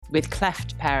with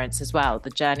cleft parents as well, the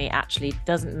journey actually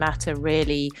doesn't matter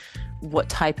really what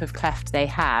type of cleft they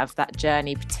have. That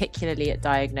journey, particularly at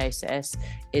diagnosis,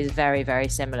 is very, very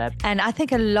similar. And I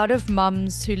think a lot of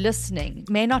mums who are listening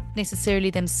may not necessarily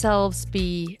themselves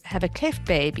have a cleft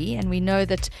baby. And we know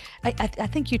that, I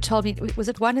think you told me, was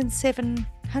it 1 in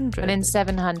 700? 1 in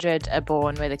 700 are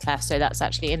born with a cleft. So that's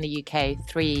actually in the UK,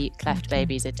 3 cleft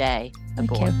babies a day are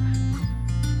born.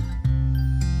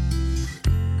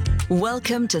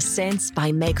 Welcome to Sense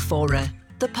by Meg Fora,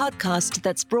 the podcast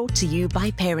that's brought to you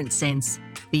by Parent Sense,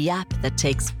 the app that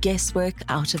takes guesswork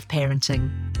out of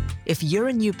parenting. If you're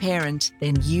a new parent,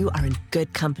 then you are in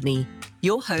good company.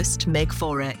 Your host, Meg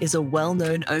Fora, is a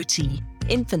well-known OT,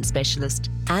 infant specialist,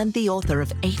 and the author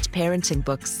of 8 parenting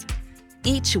books.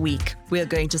 Each week, we're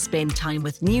going to spend time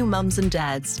with new mums and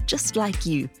dads, just like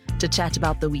you, to chat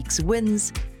about the week's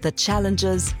wins, the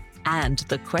challenges, and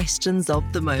the questions of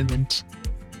the moment.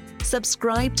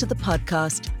 Subscribe to the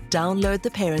podcast, download the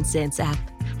Parent Sense app,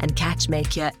 and catch Meg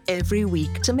here every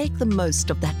week to make the most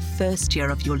of that first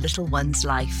year of your little one's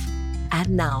life.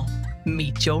 And now,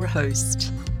 meet your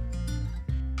host.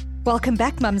 Welcome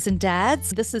back, mums and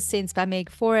dads. This is Sense by Meg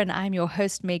Fora, and I'm your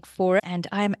host, Meg Fora, and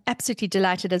I'm absolutely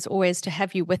delighted, as always, to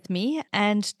have you with me.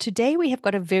 And today we have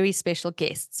got a very special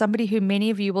guest, somebody who many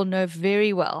of you will know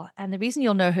very well. And the reason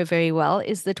you'll know her very well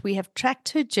is that we have tracked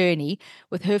her journey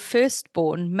with her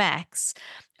firstborn, Max,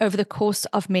 over the course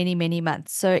of many, many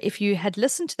months. So if you had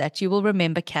listened to that, you will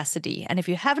remember Cassidy. And if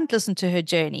you haven't listened to her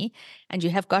journey and you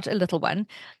have got a little one,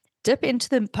 dip into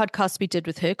the podcast we did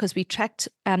with her, because we tracked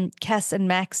Cass and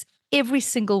Max every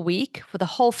single week for the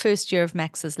whole first year of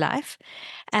Max's life.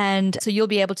 And so you'll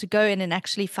be able to go in and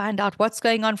actually find out what's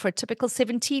going on for a typical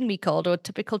 17-week-old or a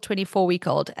typical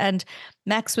 24-week-old. And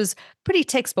Max was pretty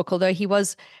textbook, although he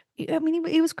is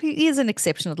an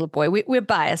exceptional little boy. We're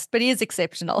biased, but he is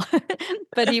exceptional.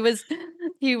 But he was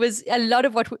a lot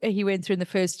of what he went through in the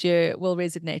first year will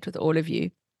resonate with all of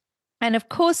you. And of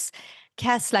course,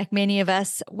 Cass, like many of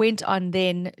us, went on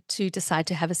then to decide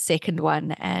to have a second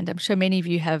one. And I'm sure many of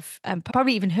you have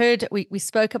probably even heard, we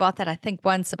spoke about that, I think,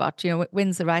 once about,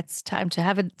 when's the right time to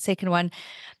have a second one.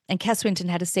 And Cass went and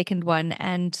had a second one.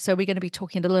 And so we're going to be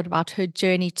talking a little bit about her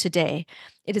journey today.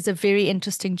 It is a very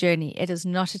interesting journey. It is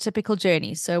not a typical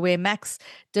journey. So where Max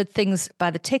did things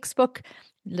by the textbook,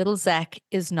 little Zach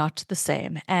is not the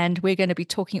same. And we're going to be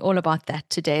talking all about that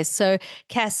today. So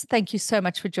Cass, thank you so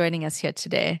much for joining us here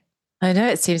today. I know,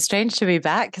 it seems strange to be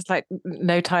back. It's like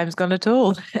no time's gone at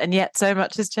all. And yet so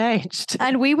much has changed.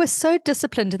 And we were so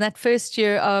disciplined in that first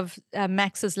year of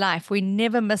Max's life. We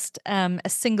never missed a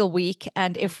single week.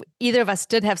 And if either of us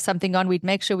did have something on, we'd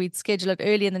make sure we'd schedule it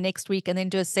early in the next week and then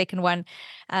do a second one.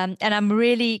 And I'm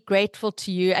really grateful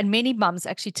to you. And many mums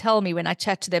actually tell me when I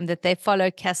chat to them that they follow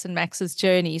Cass and Max's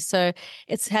journey. So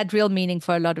it's had real meaning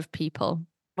for a lot of people.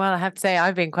 Well, I have to say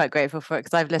I've been quite grateful for it,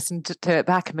 because I've listened to it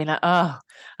back and been like, oh,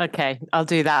 okay, I'll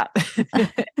do that.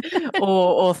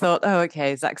 or thought, oh,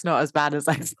 okay, Zach's not as bad as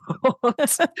I thought.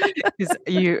 Because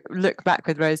you look back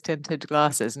with rose-tinted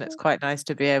glasses, and it's quite nice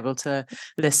to be able to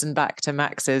listen back to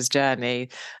Max's journey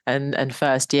and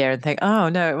first year and think, oh,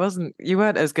 no, it wasn't, you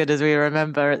weren't as good as we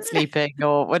remember at sleeping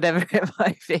or whatever it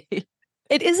might be.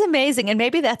 It is amazing. And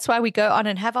maybe that's why we go on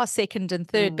and have our second and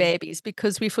third babies,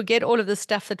 because we forget all of the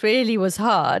stuff that really was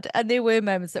hard. And there were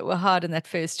moments that were hard in that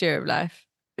first year of life.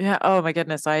 Yeah. Oh, my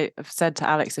goodness. I've said to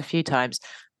Alex a few times,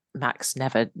 Max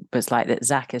never was like that.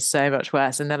 Zach is so much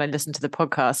worse. And then I listened to the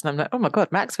podcast and I'm like, oh my God,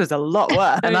 Max was a lot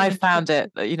worse. And I found it,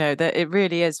 that it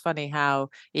really is funny how,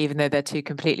 even though they're two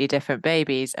completely different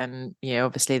babies, and,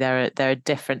 obviously there are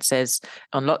differences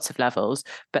on lots of levels,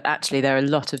 but actually there are a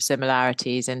lot of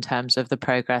similarities in terms of the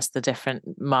progress, the different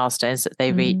milestones that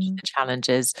they reach, the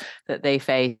challenges that they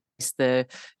face, the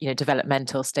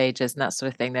developmental stages and that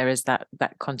sort of thing. There is that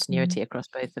continuity across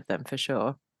both of them for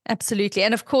sure. Absolutely.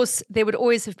 And of course, there would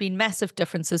always have been massive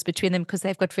differences between them because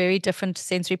they've got very different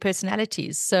sensory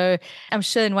personalities. So I'm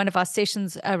sure in one of our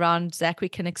sessions around Zach, we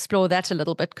can explore that a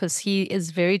little bit because he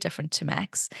is very different to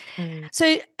Max.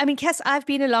 So, Cass, I've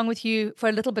been along with you for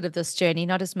a little bit of this journey,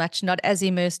 not as much, not as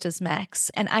immersed as Max.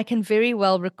 And I can very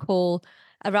well recall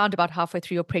around about halfway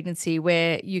through your pregnancy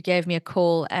where you gave me a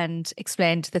call and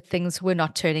explained that things were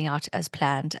not turning out as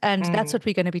planned. And that's what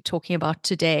we're going to be talking about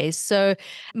today. So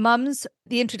mums,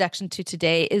 the introduction to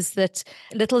today is that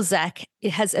little Zach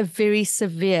has a very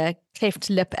severe cleft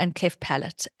lip and cleft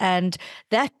palate. And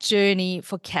that journey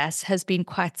for Cass has been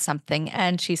quite something.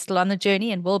 And she's still on the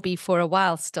journey and will be for a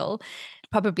while still.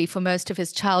 probably for most of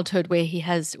his childhood where he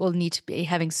will need to be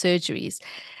having surgeries.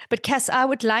 But Cass, I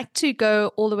would like to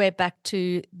go all the way back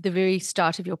to the very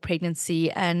start of your pregnancy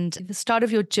and the start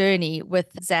of your journey with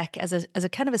Zach as a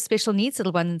kind of a special needs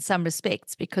little one in some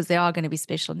respects, because there are going to be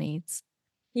special needs.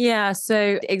 Yeah,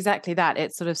 so exactly that.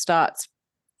 It sort of starts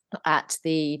at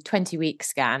the 20-week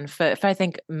scan for I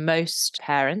think most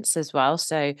parents as well.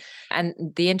 So, and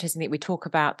the interesting thing, we talk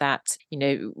about that,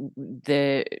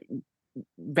 the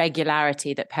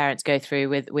regularity that parents go through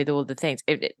with all the things.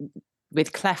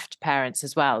 With cleft parents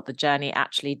as well, the journey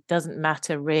actually doesn't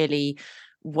matter really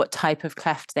what type of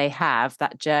cleft they have.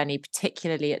 That journey,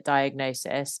 particularly at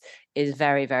diagnosis, is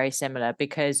very, very similar,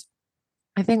 because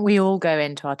I think we all go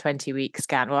into our 20-week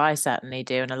scan. Well, I certainly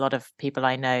do. And a lot of people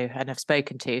I know and have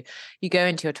spoken to, you go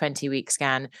into your 20-week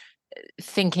scan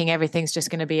thinking everything's just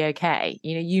going to be okay.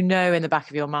 You know in the back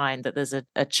of your mind that there's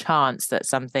a chance that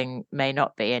something may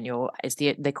not be, and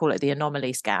they call it the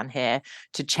anomaly scan here,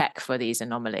 to check for these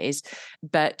anomalies.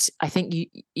 But I think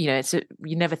you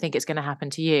never think it's going to happen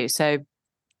to you. So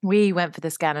we went for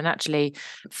the scan, and actually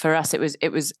for us it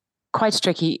was quite a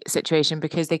tricky situation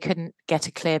because they couldn't get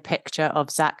a clear picture of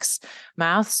Zach's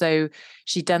mouth. So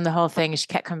she'd done the whole thing and she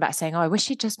kept coming back saying, "Oh, I wish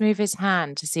he'd just move his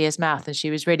hand to see his mouth." And she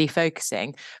was really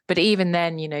focusing. But even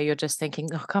then, you're just thinking,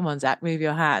 "Oh, come on, Zach, move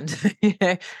your hand."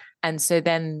 And so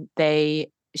then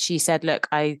she said, "Look,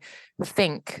 I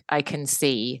think I can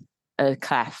see a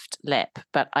cleft lip,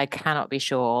 but I cannot be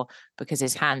sure because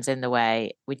his hand's in the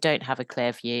way. We don't have a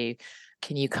clear view.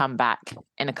 Can you come back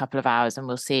in a couple of hours and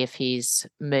we'll see if he's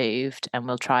moved, and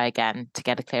we'll try again to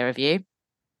get a clearer view."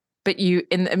 But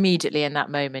immediately in that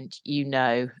moment,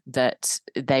 that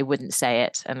they wouldn't say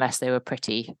it unless they were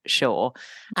pretty sure.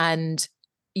 And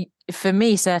for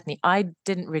me, certainly, I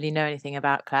didn't really know anything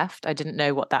about cleft. I didn't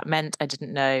know what that meant. I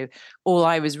didn't know. All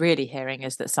I was really hearing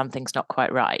is that something's not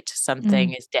quite right.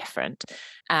 Something is different.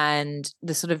 And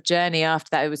the sort of journey after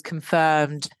that, it was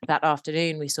confirmed that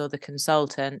afternoon. We saw the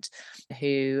consultant,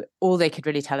 who all they could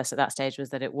really tell us at that stage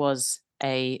was that it was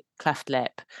a cleft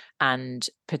lip and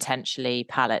potentially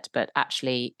palate, but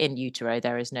actually in utero,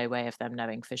 there is no way of them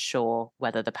knowing for sure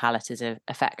whether the palate is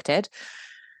affected.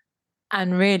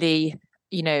 And really,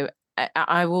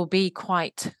 I will be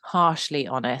quite harshly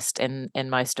honest in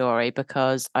my story,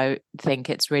 because I think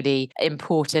it's really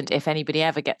important, if anybody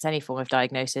ever gets any form of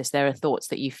diagnosis, there are thoughts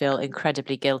that you feel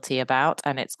incredibly guilty about.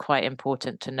 And it's quite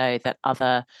important to know that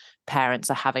other parents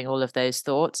are having all of those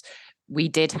thoughts. We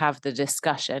did have the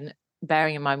discussion,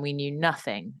 bearing in mind we knew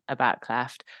nothing about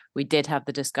cleft. We did have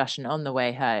the discussion on the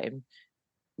way home.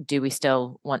 Do we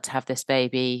still want to have this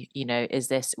baby?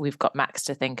 We've got Max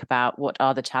to think about. What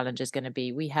are the challenges going to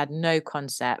be? We had no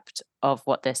concept of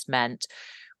what this meant.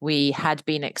 We had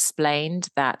been explained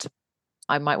that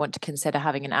I might want to consider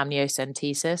having an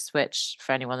amniocentesis, which,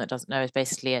 for anyone that doesn't know, is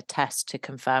basically a test to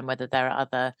confirm whether there are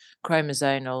other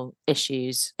chromosomal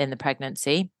issues in the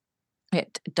pregnancy.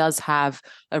 It does have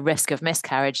a risk of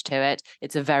miscarriage to it.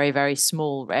 It's a very, very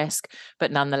small risk,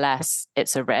 but nonetheless,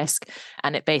 it's a risk.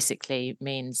 And it basically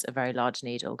means a very large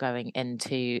needle going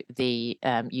into the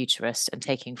uterus and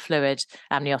taking fluid,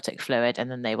 amniotic fluid, and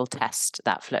then they will test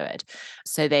that fluid.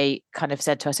 So they kind of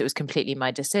said to us it was completely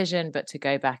my decision, but to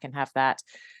go back and have that.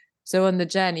 So on the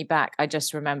journey back, I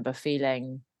just remember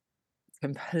feeling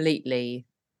completely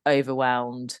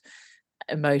overwhelmed,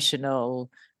 emotional,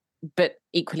 but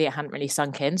equally it hadn't really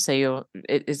sunk in. So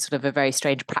it's sort of a very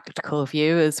strange practical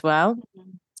view as well.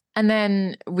 And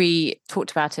then we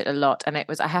talked about it a lot. And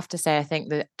I have to say, I think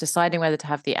that deciding whether to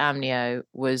have the amnio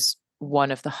was one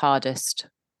of the hardest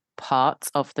parts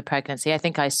of the pregnancy. I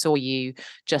think I saw you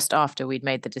just after we'd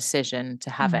made the decision to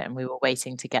have it, and we were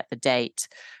waiting to get the date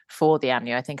for the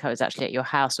amnio. I think I was actually at your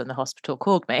house when the hospital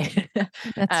called me.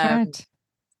 That's right.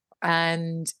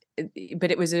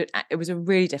 But it was a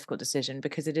really difficult decision,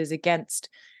 because it is against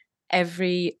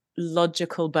every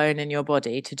logical bone in your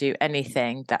body to do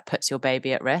anything that puts your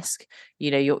baby at risk.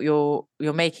 You're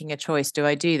making a choice. Do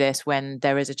I do this when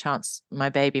there is a chance my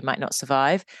baby might not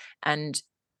survive? And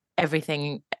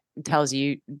everything tells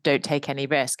you don't take any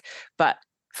risk. But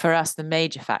for us, the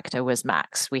major factor was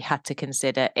Max. We had to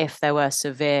consider if there were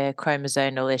severe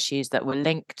chromosomal issues that were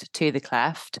linked to the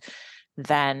cleft,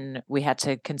 then we had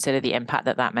to consider the impact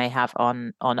that may have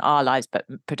on our lives, but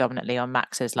predominantly on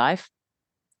Max's life.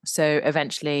 So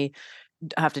eventually,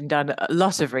 having done a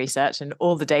lot of research and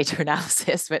all the data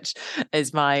analysis, which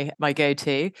is my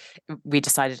go-to, we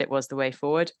decided it was the way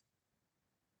forward.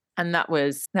 And that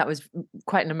was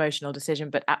quite an emotional decision,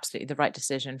 but absolutely the right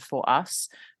decision for us,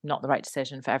 not the right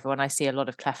decision for everyone. I see a lot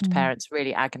of cleft parents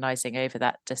really agonizing over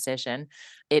that decision.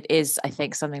 It is, I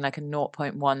think, something like a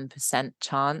 0.1%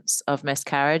 chance of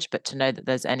miscarriage, but to know that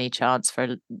there's any chance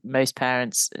for most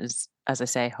parents is, as I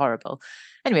say, horrible.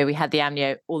 Anyway, we had the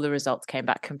amnio, all the results came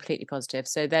back completely positive.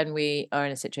 So then we are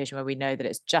in a situation where we know that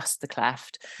it's just the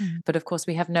cleft, but of course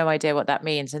we have no idea what that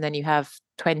means. And then you have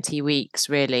 20 weeks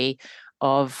really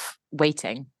of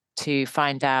waiting to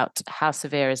find out how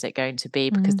severe is it going to be,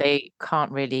 because they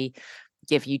can't really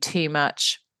give you too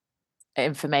much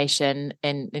information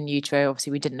in utero.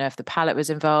 Obviously, we didn't know if the palate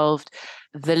was involved.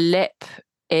 The lip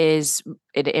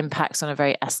it impacts on a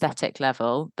very aesthetic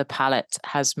level. The palate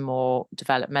has more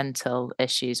developmental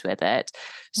issues with it.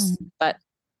 But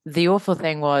the awful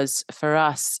thing was, for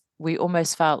us, we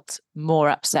almost felt more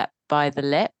upset by the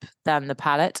lip than the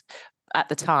palate at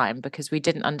the time, because we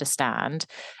didn't understand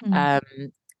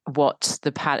what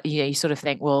the palate, you sort of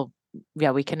think, well,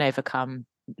 yeah, we can overcome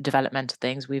developmental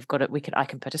things. I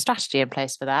can put a strategy in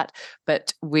place for that.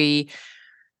 But we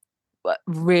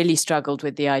really struggled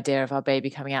with the idea of our baby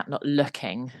coming out not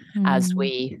looking as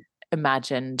we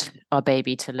imagined our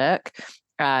baby to look.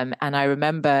 And I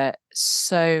remember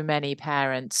so many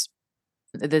parents.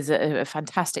 There's a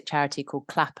fantastic charity called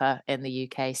Clapper in the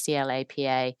UK,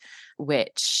 CLAPA,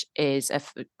 which is a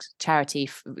charity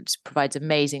which provides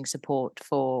amazing support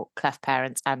for cleft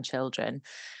parents and children.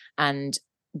 And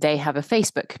they have a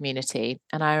Facebook community.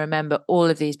 And I remember all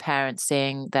of these parents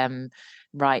seeing them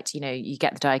write, you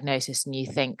get the diagnosis and you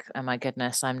think, oh my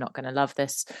goodness, I'm not going to love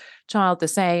this child the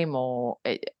same, or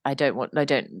I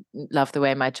don't love the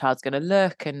way my child's going to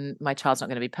look, and my child's not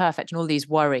going to be perfect, and all these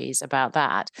worries about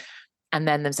that. And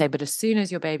then them say, but as soon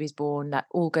as your baby's born, that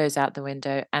all goes out the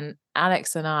window. And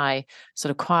Alex and I sort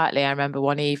of quietly, I remember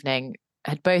one evening,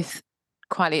 had both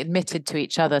quietly admitted to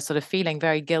each other, sort of feeling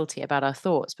very guilty about our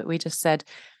thoughts. But we just said,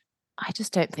 I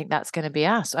just don't think that's going to be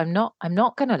us. I'm not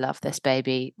going to love this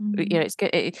baby. It's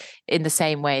good in the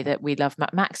same way that we love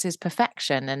Max's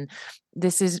perfection. And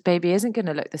baby isn't going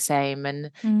to look the same.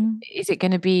 And is it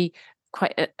going to be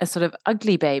quite a sort of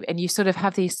ugly babe? And you sort of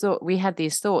have these thoughts. We had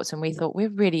these thoughts, and we thought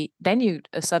then you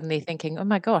are suddenly thinking, oh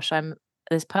my gosh, I'm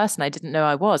this person I didn't know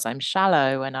I was. I'm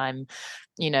shallow, and I'm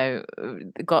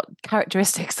got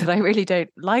characteristics that I really don't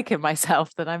like in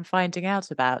myself that I'm finding out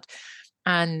about.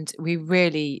 And we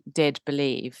really did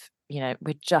believe,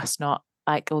 we're just not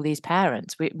like all these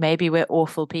parents. Maybe we're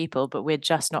awful people, but we're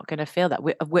just not going to feel that.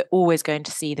 We're always going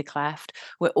to see the cleft.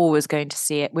 We're always going to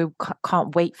see it. We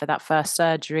can't wait for that first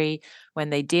surgery when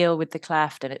they deal with the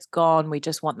cleft and it's gone. We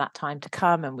just want that time to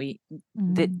come. And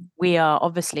we are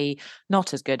obviously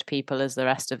not as good people as the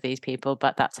rest of these people,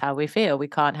 but that's how we feel. We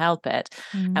can't help it.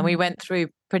 And we went through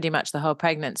pretty much the whole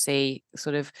pregnancy,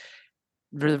 sort of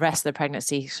the rest of the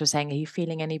pregnancy, sort of saying, are you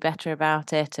feeling any better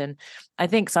about it? And I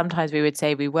think sometimes we would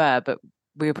say we were, but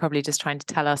we were probably just trying to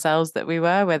tell ourselves that we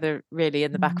were, whether really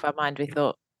in the back of our mind we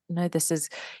thought, no, this is,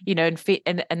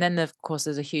 and then of course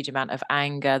there's a huge amount of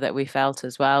anger that we felt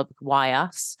as well. Why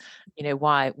us?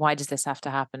 Why does this have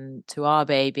to happen to our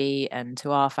baby and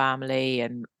to our family?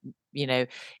 And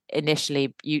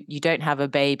initially you don't have a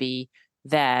baby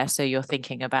there, so you're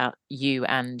thinking about you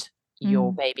and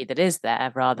your baby that is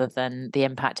there, rather than the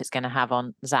impact it's going to have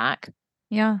on Zach.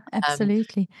 Yeah,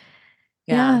 absolutely.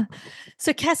 Yeah.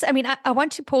 So Cass, I mean, I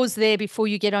want to pause there before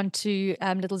you get on to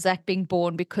little Zach being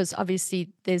born, because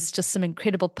obviously there's just some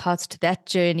incredible parts to that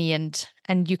journey, and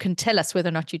you can tell us whether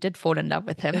or not you did fall in love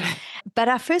with him. But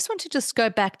I first want to just go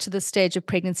back to the stage of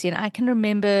pregnancy. And I can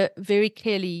remember very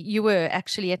clearly, you were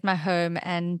actually at my home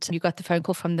and you got the phone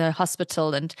call from the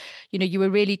hospital, and, you were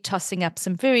really tossing up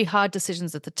some very hard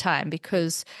decisions at the time,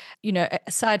 because,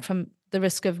 aside from the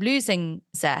risk of losing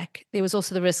Zach, there was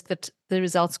also the risk that the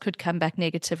results could come back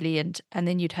negatively, and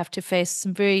then you'd have to face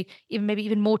some maybe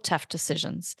even more tough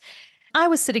decisions. I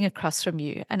was sitting across from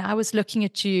you and I was looking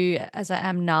at you as I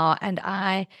am now, and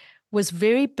I was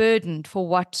very burdened for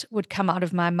what would come out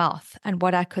of my mouth and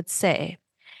what I could say.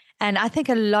 And I think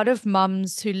a lot of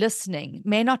mums who are listening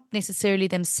may not necessarily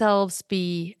themselves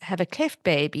have a cleft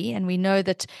baby. And we know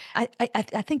that, I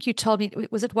think you told me,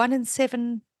 was it 1 in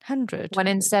 700? 1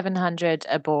 in 700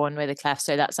 are born with a cleft.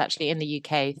 So that's actually in the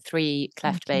UK, 3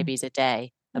 cleft babies a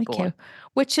day are born.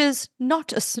 Which is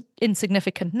not an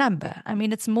insignificant number. I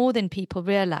mean, it's more than people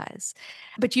realize.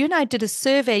 But you and I did a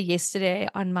survey yesterday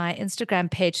on my Instagram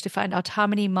page to find out how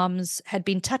many mums had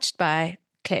been touched by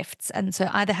clefts, and so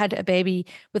either had a baby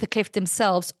with a cleft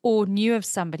themselves or knew of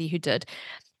somebody who did.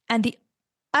 And the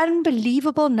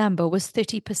unbelievable number was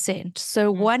 30%.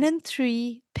 So 1 in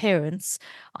 3 parents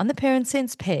on the Parent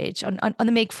Sense page, on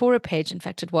the Make Fora page, in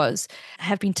fact it was,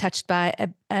 have been touched by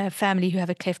a family who have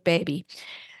a cleft baby.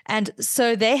 And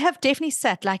so they have definitely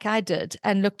sat like I did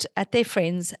and looked at their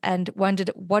friends and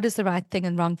wondered what is the right thing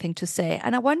and wrong thing to say.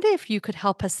 And I wonder if you could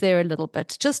help us there a little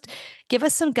bit. Just give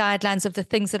us some guidelines of the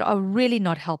things that are really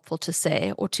not helpful to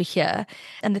say or to hear,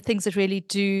 and the things that really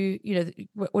do,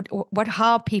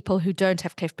 how people who don't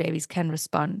have cleft babies can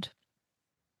respond.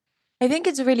 I think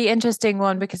it's a really interesting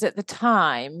one because at the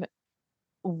time,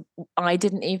 I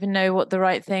didn't even know what the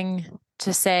right thing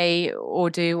to say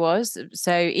or do was.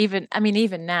 So even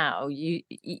now,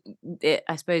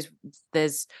 I suppose I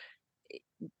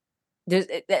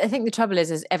think the trouble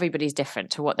is everybody's different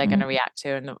to what they're going to react to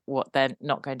and what they're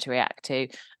not going to react to.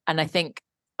 And I think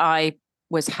I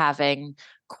was having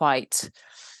quite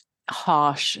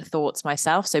harsh thoughts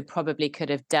myself, so probably could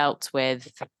have dealt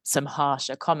with some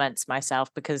harsher comments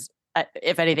myself, because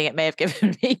if anything, it may have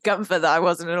given me comfort that I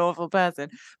wasn't an awful person.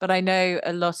 But I know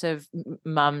a lot of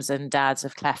mums and dads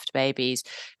of cleft babies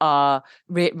are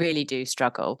really do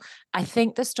struggle. I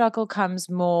think the struggle comes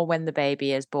more when the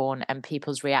baby is born and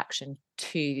people's reaction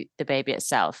to the baby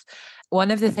itself.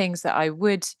 One of the things that I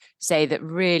would say that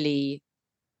really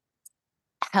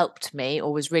helped me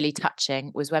or was really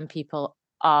touching was when people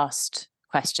asked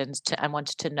questions and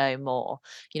wanted to know more,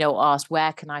 asked,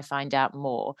 where can I find out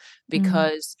more?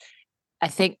 Because I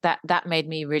think that made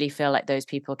me really feel like those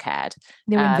people cared.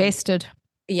 They were invested.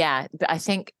 Yeah. But I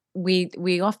think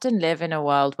we often live in a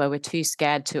world where we're too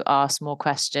scared to ask more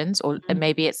questions, or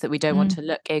maybe it's that we don't want to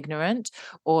look ignorant,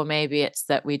 or maybe it's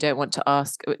that we don't want to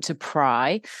ask, to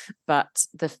pry. But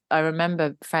I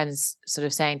remember friends sort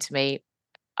of saying to me,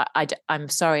 I'm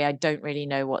sorry, I don't really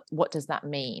know what does that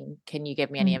mean? Can you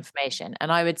give me any information?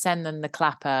 And I would send them the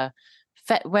Clapper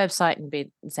website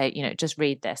and say, just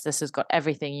read this. This has got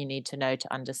everything you need to know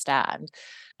to understand.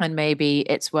 And maybe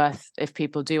it's worth, if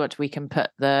people do want, we can put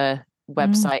the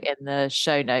website in the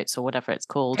show notes or whatever it's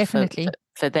called. Definitely.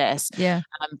 For this. Yeah.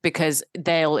 Because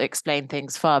they'll explain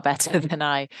things far better than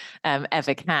I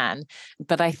ever can.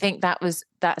 But I think that's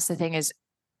the thing, is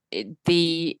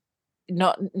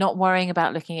not worrying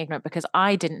about looking ignorant, because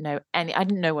I didn't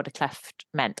know what a cleft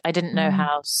meant. I didn't know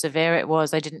how severe it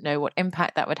was. I didn't know what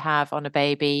impact that would have on a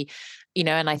baby,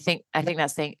 and I think that's the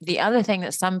thing. The other thing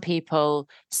that some people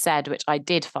said, which I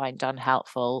did find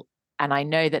unhelpful, and I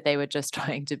know that they were just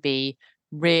trying to be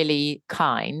really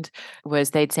kind, was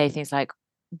they'd say things like,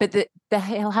 but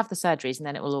he'll have the surgeries and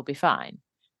then it will all be fine.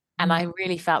 And I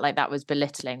really felt like that was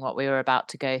belittling what we were about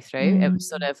to go through. It was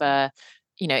sort of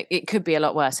it could be a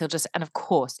lot worse. And of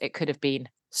course it could have been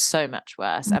so much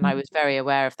worse. And I was very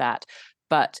aware of that,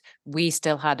 but we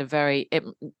still had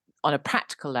on a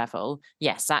practical level,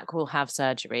 yes, Zach will have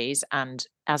surgeries, and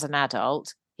as an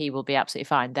adult, he will be absolutely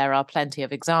fine. There are plenty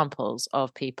of examples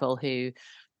of people who,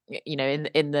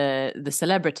 in the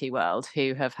celebrity world,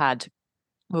 who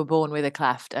were born with a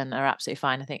cleft and are absolutely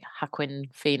fine. I think Joaquin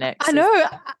Phoenix. I know.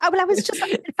 I was just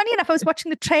funny enough. I was watching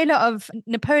the trailer of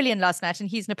Napoleon last night, and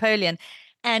he's Napoleon.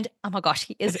 And oh my gosh,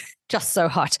 he is just so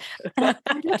hot. And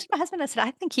I looked at my husband and I said,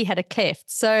 I think he had a cleft.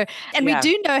 So, and we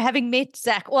do know, having met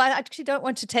Zach, well, I actually don't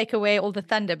want to take away all the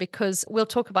thunder, because we'll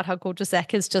talk about how gorgeous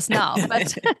Zach is just now.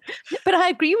 But I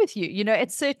agree with you.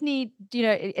 It's certainly,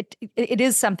 it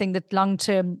is something that long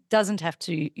term doesn't have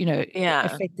to,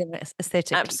 affect them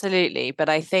aesthetically. Absolutely. But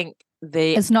I think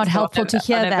it's not helpful to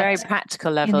hear that. On a very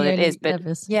practical level, it is. But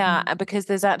because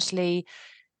there's actually,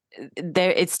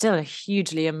 it's still a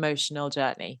hugely emotional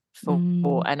journey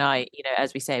and I,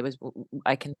 as we say,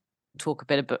 I can talk a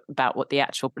bit about what the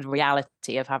actual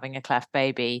reality of having a cleft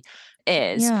baby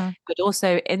is, but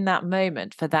also in that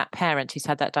moment for that parent who's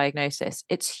had that diagnosis,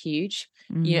 it's huge.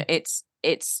 It's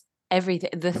everything,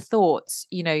 the thoughts,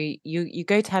 you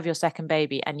go to have your second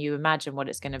baby and you imagine what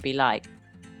it's going to be like.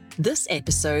 This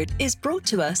episode is brought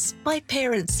to us by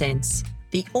Parent Sense,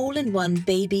 the all-in-one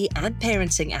baby and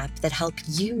parenting app that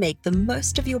helps you make the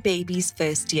most of your baby's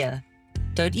first year.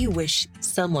 Don't you wish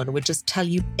someone would just tell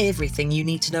you everything you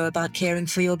need to know about caring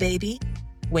for your baby?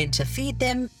 When to feed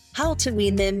them, how to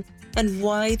wean them, and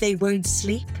why they won't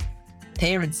sleep?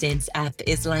 Parent Sense app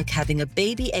is like having a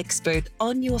baby expert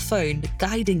on your phone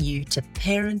guiding you to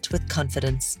parent with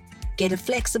confidence. Get a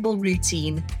flexible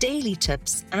routine, daily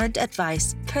tips, and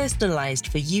advice personalized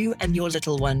for you and your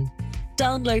little one.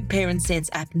 Download Parent Sense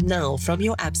app now from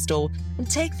your app store and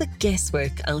take the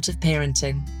guesswork out of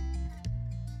parenting.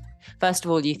 First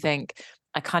of all, you think,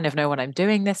 I kind of know what I'm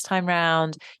doing this time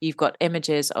round. You've got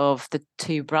images of the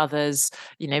two brothers,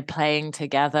 playing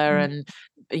together and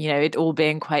it all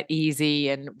being quite easy.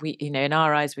 And we, in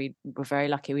our eyes, we were very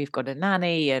lucky we've got a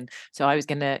nanny. And so I was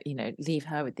going to, leave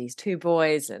her with these two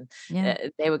boys, and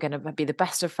they were going to be the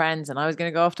best of friends, and I was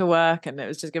going to go off to work, and it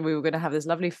was just we were going to have this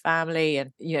lovely family.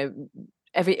 And,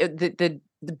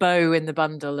 the bow in the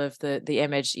bundle of the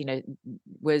image,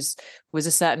 was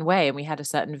a certain way, and we had a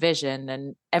certain vision,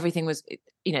 and everything was,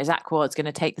 Zach was going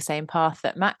to take the same path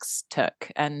that Max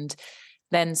took. And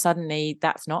then suddenly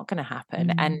that's not going to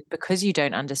happen. And because you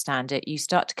don't understand it, you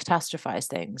start to catastrophize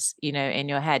things, in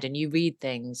your head, and you read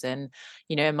things. And,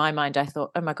 in my mind, I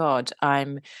thought, oh my God,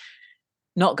 I'm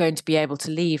not going to be able to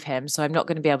leave him. So I'm not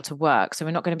going to be able to work. So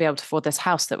we're not going to be able to afford this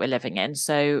house that we're living in.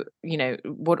 So,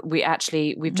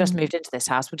 we've just moved into this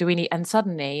house. What do we need? And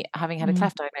suddenly, having had a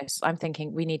cleft diagnosis, I'm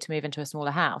thinking we need to move into a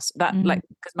smaller house. Because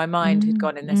my mind had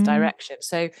gone in this direction.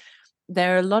 So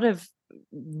there are a lot of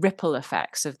ripple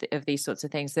effects of these sorts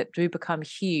of things that do become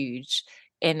huge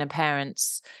in a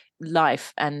parent's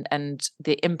life, and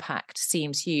the impact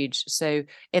seems huge. So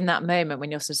in that moment,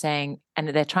 when you're sort of saying, and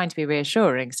they're trying to be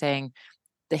reassuring, saying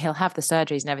that he'll have the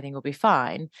surgeries and everything will be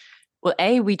fine. Well,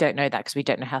 A, we don't know that because we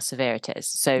don't know how severe it is.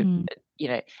 So,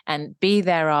 and B,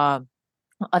 there are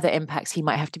other impacts. He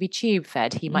might have to be tube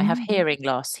fed. He might have hearing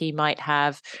loss. He might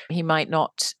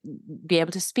not be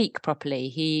able to speak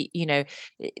properly.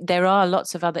 There are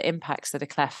lots of other impacts that a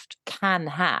cleft can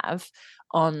have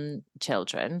on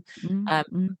children.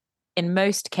 In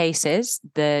most cases,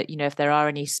 if there are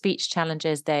any speech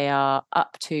challenges, they are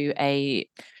up to a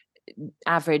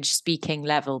average speaking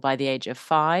level by the age of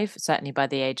 5, certainly by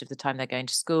the age of the time they're going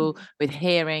to school. With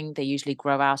hearing, they usually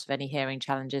grow out of any hearing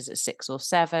challenges at 6 or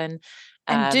 7.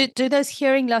 And do those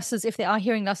hearing losses, if there are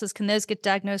hearing losses, can those get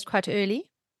diagnosed quite early?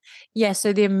 Yeah,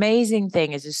 so the amazing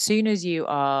thing is, as soon as you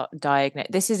are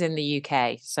diagnosed, this is in the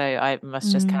UK, so I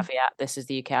must just caveat, this is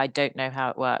the UK. I don't know how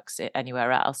it works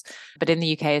anywhere else. But in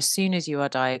the UK, as soon as you are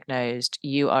diagnosed,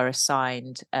 you are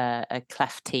assigned a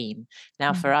cleft team.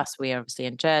 Now, for us, we are obviously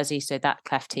in Jersey, so that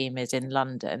cleft team is in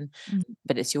London,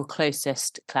 but it's your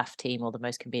closest cleft team, or the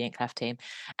most convenient cleft team.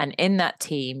 And in that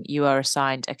team, you are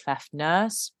assigned a cleft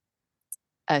nurse,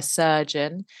 a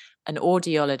surgeon, an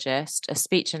audiologist, a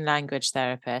speech and language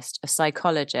therapist, a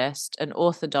psychologist, an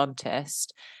orthodontist,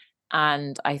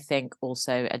 and I think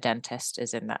also a dentist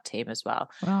is in that team as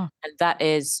well. Wow. And that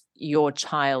is your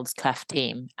child's cleft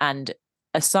team. And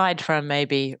aside from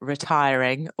maybe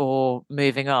retiring or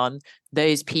moving on,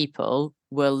 those people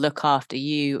will look after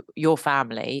you, your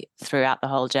family, throughout the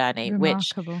whole journey.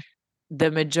 Remarkable. Which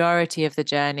the majority of the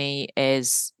journey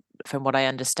is, from what I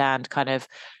understand, kind of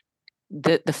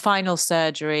the final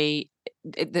surgery.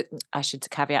 I should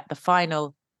caveat, the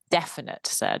final definite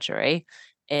surgery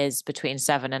is between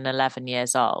 7 and 11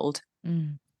 years old.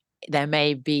 There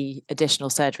may be additional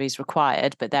surgeries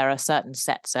required, but there are certain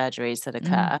set surgeries that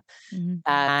occur.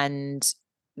 And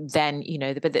then,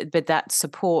 but that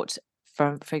support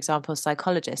from, for example, a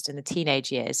psychologist in the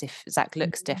teenage years, if Zach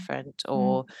looks different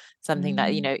or something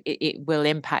that, it will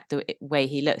impact the way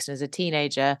he looks. And as a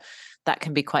teenager, that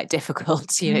can be quite difficult.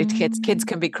 Kids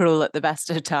can be cruel at the best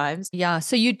of times. Yeah.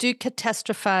 So you do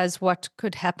catastrophize what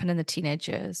could happen in the teenage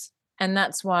years. And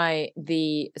that's why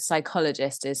the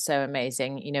psychologist is so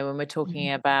amazing. When we're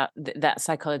talking about that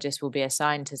psychologist will be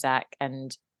assigned to Zach,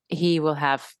 and he will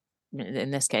have, in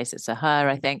this case, it's a her,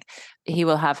 I think, he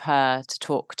will have her to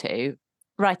talk to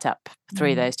right up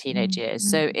through those teenage years.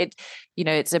 So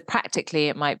it's practically,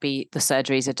 it might be the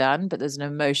surgeries are done, but there's an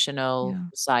emotional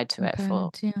side to it.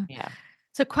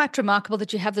 So quite remarkable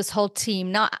that you have this whole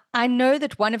team. Now, I know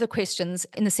that one of the questions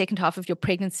in the second half of your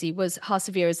pregnancy was, how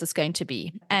severe is this going to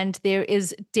be? And there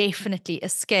is definitely a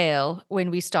scale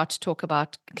when we start to talk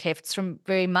about clefts, from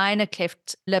very minor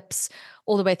cleft lips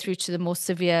all the way through to the more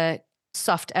severe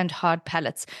soft and hard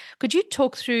palates. Could you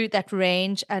talk through that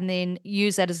range and then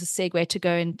use that as a segue to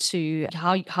go into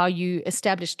how you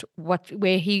established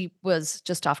where he was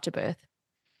just after birth?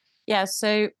 Yeah,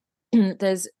 so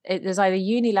there's either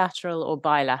unilateral or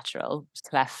bilateral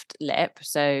cleft lip,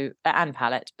 so and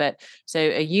palate. But so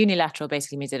a unilateral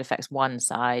basically means it affects one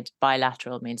side.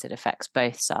 Bilateral means it affects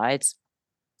both sides.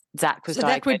 Zach was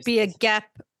diagnosed. That would be a gap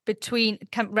between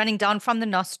running down from the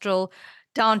nostril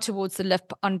down towards the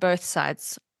lip on both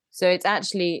sides. So it's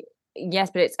actually, yes,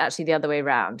 but it's actually the other way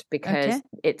around, because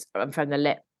it's from the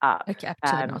lip up. Okay, up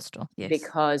to the nostril,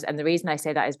 yes. And the reason I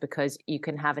say that is because you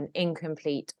can have an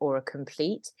incomplete or a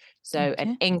complete. So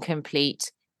an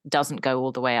incomplete doesn't go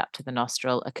all the way up to the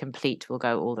nostril. A complete will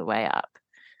go all the way up.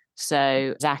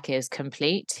 So Zach is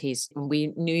complete. We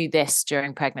knew this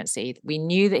during pregnancy. We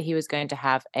knew that he was going to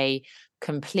have a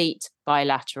complete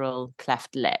bilateral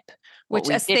cleft lip. Which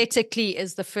aesthetically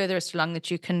is the furthest along that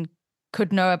you can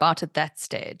could know about at that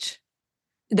stage.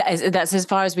 That's as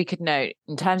far as we could know.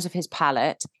 In terms of his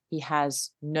palate, he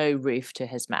has no roof to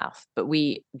his mouth. But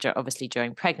we, obviously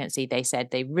during pregnancy, they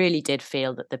said they really did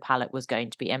feel that the palate was going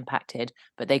to be impacted,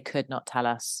 but they could not tell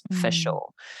us for sure.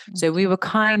 So we were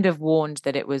kind of warned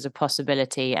that it was a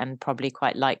possibility and probably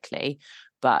quite likely,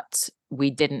 but we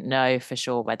didn't know for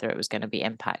sure whether it was going to be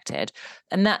impacted.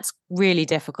 And that's really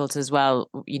difficult as well,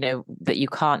 you know, that you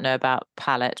can't know about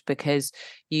palate, because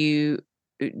you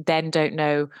then don't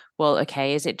know, well,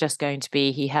 okay, is it just going to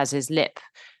be he has his lip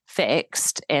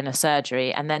fixed in a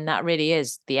surgery and then that really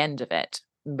is the end of it,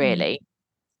 really,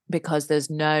 because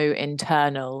there's no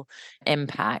internal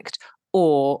impact?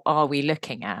 Or are we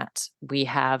looking at, we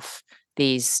have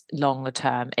these longer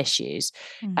term issues?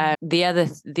 The other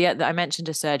I mentioned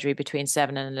a surgery between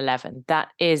 7 and 11. That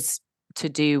is to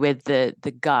do with the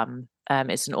gum.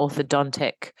 It's an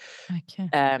orthodontic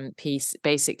piece.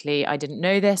 Basically, I didn't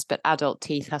know this, but adult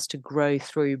teeth has to grow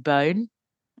through bone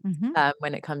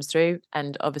when it comes through.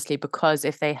 And obviously, because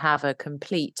if they have a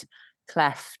complete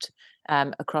cleft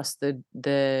across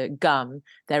the gum,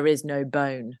 there is no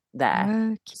bone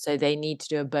there. So they need to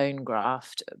do a bone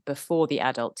graft before the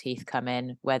adult teeth come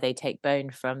in, where they take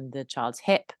bone from the child's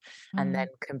hip and then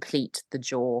complete the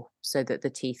jaw so that the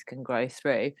teeth can grow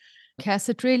through. Cass,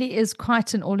 it really is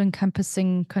quite an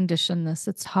all-encompassing condition.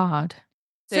 It's hard.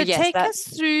 So yes, take us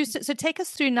through. So take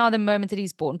us through now the moment that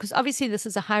he's born, because obviously this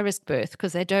is a high-risk birth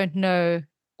because they don't know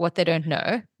what they don't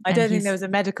know. I don't think there was a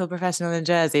medical professional in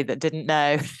Jersey that didn't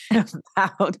know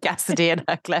about Cassidy and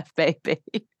her cleft baby.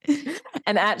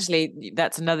 And actually,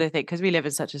 that's another thing, because we live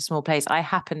in such a small place. I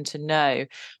happen to know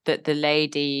that the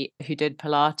lady who did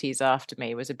Pilates after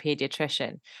me was a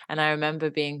pediatrician. And I remember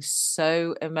being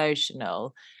so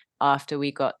emotional after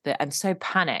we got and so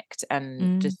panicked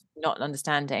and just not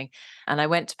understanding. And I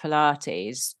went to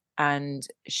Pilates and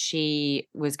she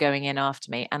was going in after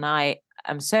me, and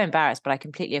I'm so embarrassed, but I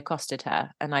completely accosted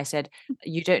her and I said,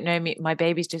 "You don't know me. My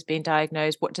baby's just been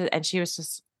diagnosed. And she was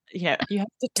just, you know, you have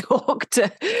to talk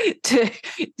to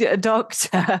a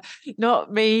doctor,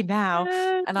 not me now."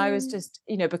 And I was just,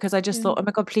 you know, because I just thought, oh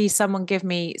my God, please someone give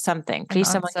me something. Please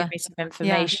someone give me some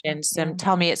information.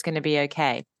 Tell me it's going to be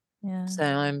okay. Yeah. So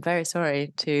I'm very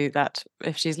sorry to that.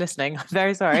 If she's listening, I'm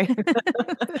very sorry.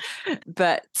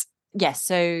 But yes,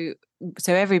 so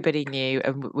everybody knew,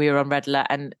 and we were on red alert.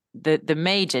 And the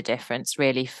major difference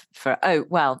really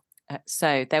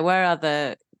so there were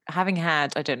other, having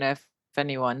had, I don't know if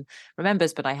anyone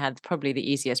remembers, but I had probably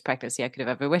the easiest pregnancy I could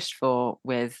have ever wished for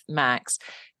with Max.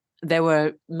 There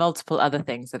were multiple other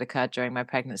things that occurred during my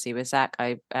pregnancy with Zach.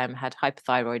 I had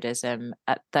hypothyroidism.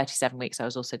 At 37 weeks, I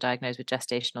was also diagnosed with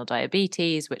gestational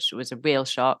diabetes, which was a real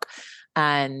shock.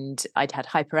 And I'd had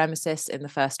hyperemesis in the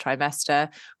first trimester,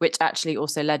 which actually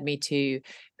also led me to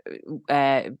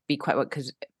be quite well,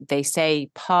 because they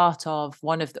say part of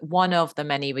one of the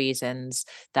many reasons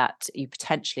that you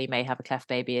potentially may have a cleft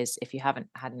baby is if you haven't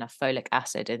had enough folic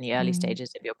acid in the early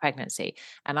stages of your pregnancy.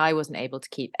 And I wasn't able to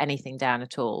keep anything down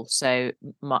at all. So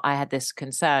I had this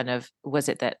concern of, was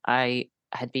it that I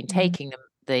had been taking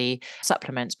the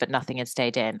supplements but nothing had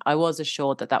stayed in? I was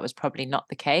assured that that was probably not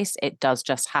the case. It does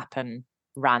just happen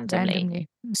randomly.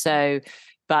 So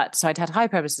I'd had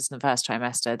hyperemesis in the first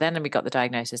trimester, then we got the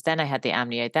diagnosis, then I had the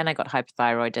amnio, then I got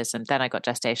hypothyroidism, then I got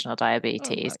gestational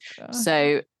diabetes.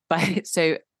 So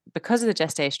because of the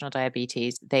gestational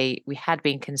diabetes, we had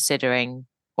been considering,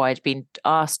 or I'd been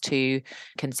asked to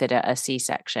consider a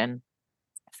C-section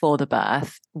for the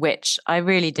birth, which I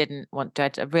really didn't want to.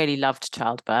 I really loved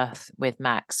childbirth with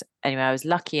Max. Anyway, I was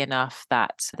lucky enough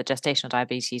that the gestational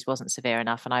diabetes wasn't severe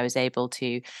enough and I was able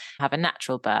to have a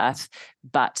natural birth,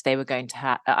 but they were going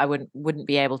to I wouldn't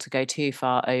be able to go too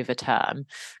far over term.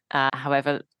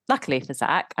 However, luckily for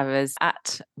Zach, I was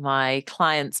at my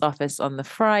client's office on the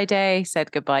Friday,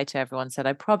 said goodbye to everyone, said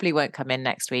I probably won't come in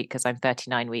next week because I'm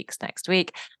 39 weeks next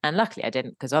week. And luckily I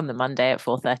didn't, because on the Monday at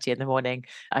 4:30 in the morning,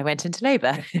 I went into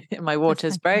labor. My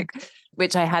waters broke,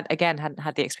 which I hadn't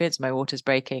had the experience of my waters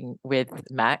breaking with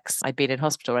Max. I'd been in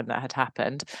hospital when that had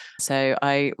happened. So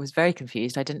I was very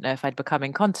confused. I didn't know if I'd become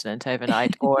incontinent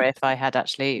overnight or if I had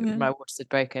actually, my waters had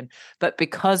broken. But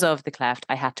because of the cleft,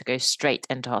 I had to go straight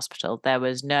into hospital. There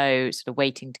was no sort of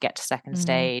waiting to get to second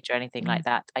stage or anything like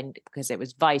that. Because it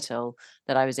was vital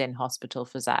that I was in hospital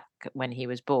for Zach when he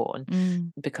was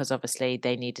born, because obviously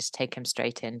they needed to take him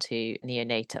straight into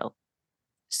neonatal.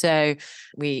 So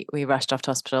we rushed off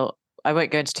to hospital. I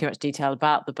won't go into too much detail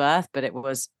about the birth, but it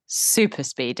was super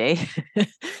speedy.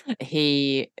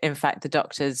 In fact, the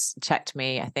doctors checked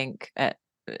me, I think, at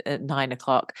at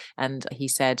 9:00, and he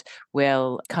said,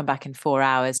 we'll come back in 4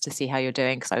 hours to see how you're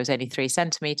doing, because I was only 3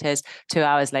 centimeters. 2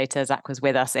 hours later, Zach was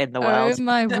with us in the world. Oh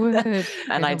my word.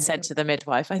 And I'd said to the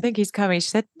midwife, I think he's coming. She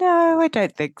said, no, I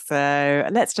don't think so.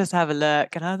 Let's just have a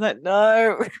look. And I was like,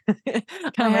 no,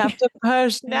 I have to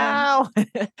push now.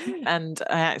 And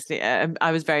I actually,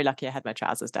 I was very lucky I had my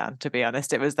trousers down, to be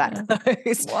honest. It was that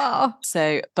close. Wow.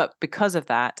 So, but because of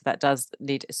that does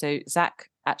lead. So Zach,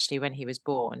 actually, when he was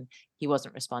born, he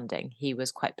wasn't responding. He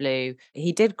was quite blue.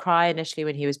 He did cry initially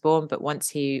when he was born, but once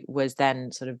he was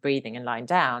then sort of breathing and lying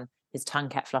down, his tongue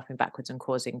kept flopping backwards and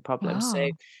causing problems. Wow. So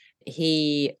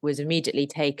he was immediately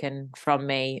taken from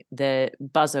me. The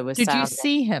buzzer was Did sounding. you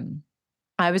see him?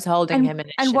 I was holding him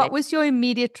initially. And what was your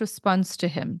immediate response to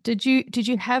him? Did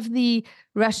you have the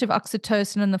rush of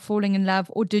oxytocin and the falling in love,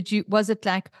 or was it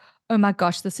like, oh my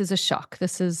gosh, this is a shock?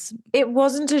 It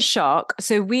wasn't a shock.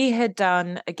 So we had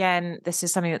done, again, this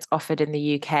is something that's offered in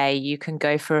the UK. You can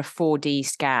go for a 4D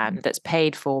scan that's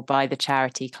paid for by the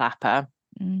charity Clapper.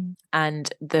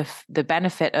 And the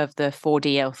benefit of the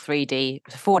 4D or 3D,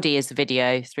 4D is the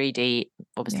video, 3D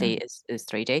obviously is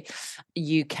 3D.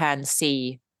 You can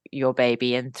see your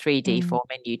baby in 3D form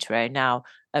in utero. Now,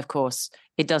 of course,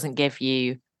 it doesn't give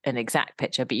you an exact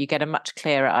picture, but you get a much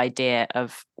clearer idea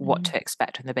of what to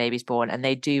expect when the baby's born. And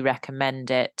they do recommend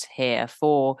it here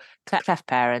for cleft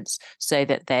parents, so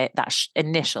that that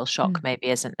initial shock maybe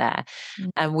isn't there.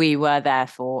 And we were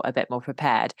therefore a bit more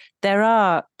prepared. There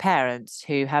are parents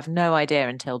who have no idea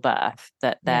until birth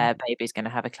that their baby's going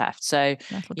to have a cleft. So,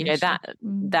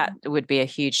 that would be a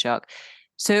huge shock.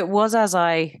 So it was as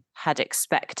I had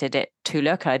expected it to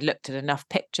look. I'd looked at enough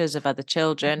pictures of other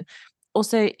children.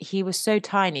 Also, he was so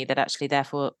tiny that actually,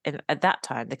 therefore, at that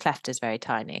time, the cleft is very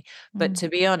tiny. But to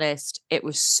be honest, it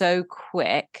was so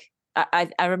quick. I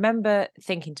remember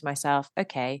thinking to myself,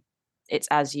 okay, it's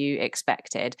as you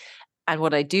expected. And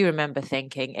what I do remember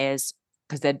thinking is,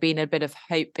 because there'd been a bit of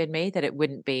hope in me that it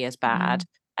wouldn't be as bad.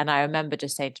 And I remember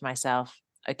just saying to myself,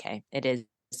 okay, it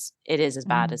is as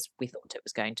bad as we thought it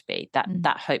was going to be.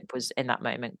 That hope was in that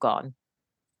moment gone.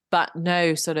 But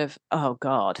no sort of, oh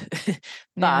God.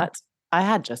 But I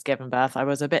had just given birth. I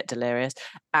was a bit delirious,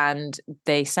 and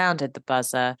they sounded the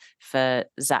buzzer for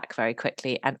Zach very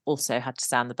quickly, and also had to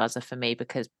sound the buzzer for me,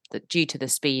 because due to the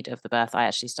speed of the birth, I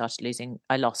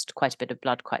lost quite a bit of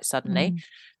blood quite suddenly.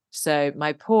 So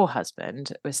my poor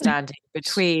husband was standing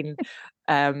between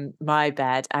my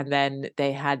bed, and then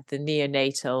they had the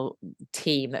neonatal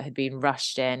team that had been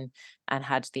rushed in and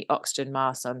had the oxygen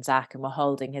mask on Zach, and were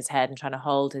holding his head and trying to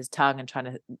hold his tongue and trying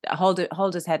to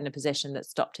hold his head in a position that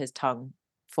stopped his tongue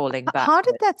falling back. How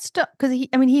did that stop? Because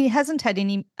he hasn't had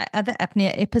any other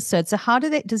apnea episodes. So how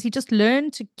does he just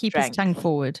learn to keep his tongue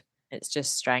forward? It's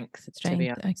just strength, to be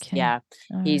honest. Okay. Yeah.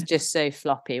 He's just so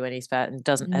floppy when he's fat, and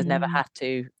has never had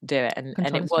to do it. And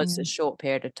it was a short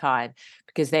period of time,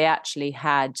 because they actually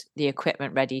had the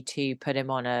equipment ready to put him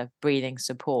on a breathing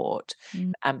support.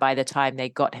 And by the time they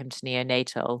got him to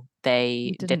neonatal,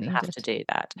 they didn't have to do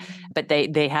that. But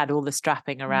they had all the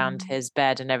strapping around his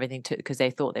bed and everything, because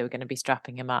they thought they were going to be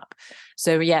strapping him up.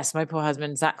 So yes, my poor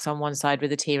husband, Zach's on one side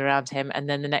with a team around him, and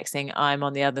then the next thing, I'm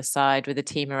on the other side with a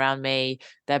team around me.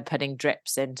 They're putting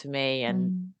drips into me,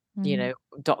 and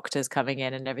doctors coming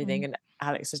in and everything. And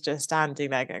Alex is just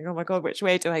standing there going, oh my God, which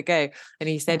way do I go? And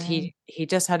he said he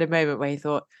just had a moment where he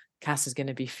thought, Cass is going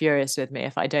to be furious with me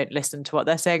if I don't listen to what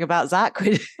they're saying about Zach.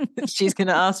 She's going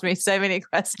to ask me so many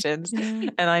questions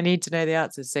and I need to know the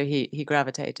answers. So he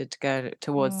gravitated to go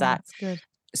towards Zach.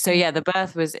 So the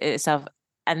birth was itself,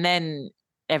 and then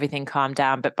everything calmed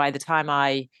down. But by the time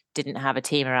I didn't have a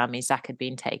team around me, Zach had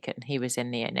been taken. He was in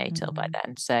neonatal by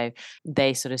then. So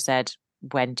they sort of said,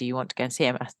 when do you want to go and see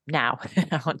him? Now.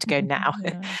 I want to go now.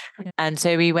 And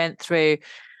so we went through,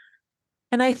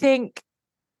 and I think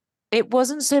it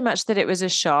wasn't so much that it was a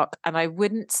shock, and I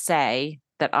wouldn't say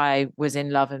that I was in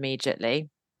love immediately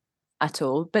at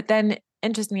all. But then,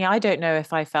 interestingly, I don't know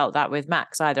if I felt that with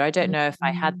Max either. I don't know if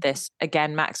I had this.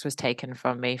 Again, Max was taken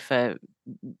from me for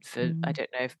I don't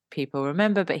know if people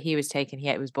remember, but he was taken.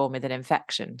 He was born with an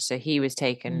infection, so he was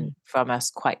taken from us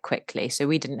quite quickly. So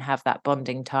we didn't have that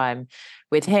bonding time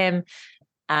with him,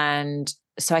 and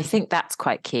so I think that's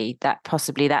quite key, that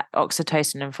possibly that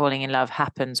oxytocin and falling in love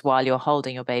happens while you're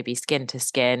holding your baby skin to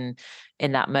skin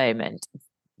in that moment.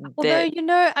 Although,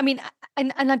 I mean,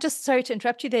 and I'm just sorry to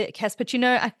interrupt you there, Cass, but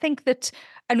I think that,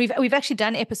 and we've actually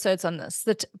done episodes on this,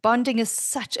 that bonding is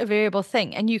such a variable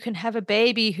thing, and you can have a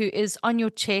baby who is on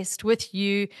your chest with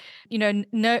you,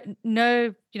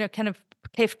 no, kind of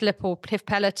cleft lip or cleft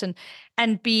palate,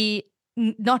 and be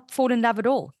not fall in love at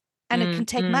all. and it can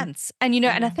take months. And,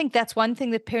 and I think that's one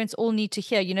thing that parents all need to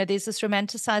hear. There's this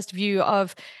romanticized view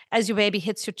of as your baby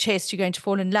hits your chest, you're going to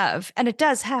fall in love. And it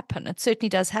does happen. It certainly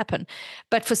does happen.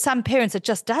 But for some parents, it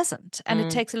just doesn't. And it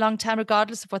takes a long time,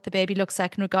 regardless of what the baby looks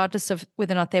like and regardless of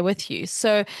whether or not they're with you.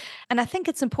 So, and I think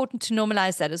it's important to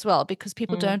normalize that as well, because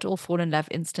people don't all fall in love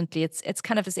instantly. It's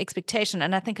kind of this expectation.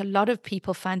 And I think a lot of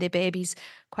people find their babies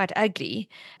quite ugly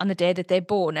on the day that they're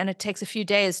born. And it takes a few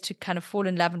days to kind of fall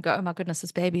in love and go, oh my goodness,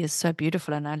 this baby is so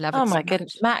beautiful and I love it so much. Oh my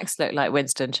goodness, Max looked like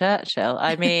Winston Churchill.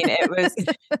 I mean, it was,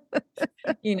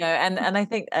 and I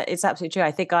think it's absolutely true.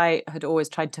 I think I had always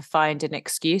tried to find an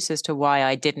excuse as to why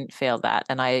I didn't feel that.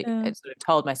 And I sort of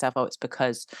told myself, oh, it's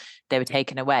because they were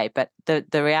taken away. But the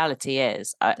reality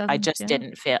is I just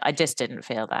didn't feel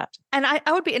that. And I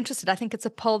would be interested. I think it's a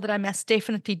poll that I must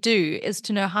definitely do, is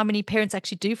to know how many parents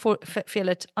actually do feel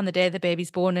it on the day the baby's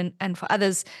born, and for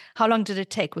others, how long did it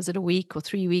take? Was it a week or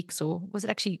 3 weeks, or was it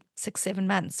actually 6-7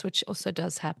 months, which also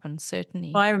does happen,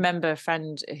 certainly. Well, I remember a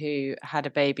friend who had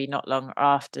a baby not long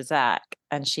after Zach,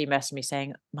 and she messaged me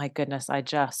saying, my goodness, I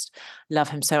just love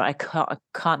him so I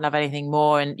can't love anything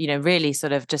more, and really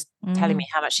sort of just telling me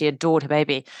how much she adored her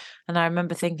baby. And I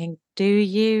remember thinking, do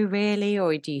you really,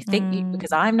 or do you think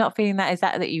because I'm not feeling that, is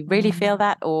that you really feel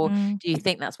that, or do you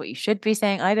think that's what you should be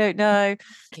saying? I don't know.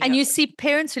 And you see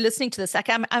parents who are listening to this, like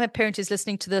I'm a parent who's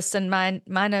listening to this, and mine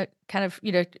are kind of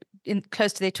in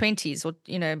close to their 20s, or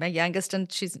my youngest, and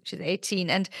she's 18,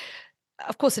 and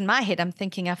of course, in my head, I'm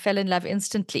thinking I fell in love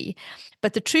instantly.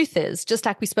 But the truth is, just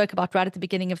like we spoke about right at the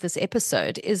beginning of this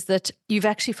episode, is that you've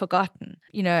actually forgotten,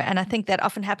 and I think that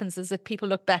often happens is that people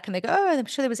look back and they go, oh, I'm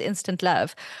sure there was instant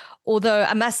love. Although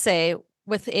I must say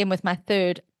with my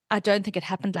third, I don't think it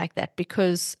happened like that,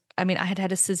 because I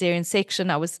had a cesarean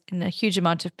section. I was in a huge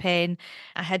amount of pain.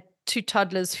 I had 2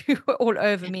 toddlers who were all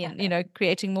over me and,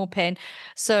 creating more pain.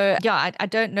 So yeah, I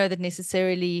don't know that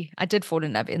necessarily I did fall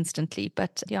in love instantly,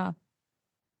 but yeah.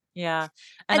 Yeah.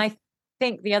 And I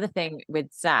think the other thing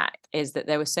with Zach is that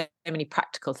there were so many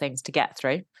practical things to get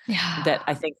through that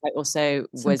I think I also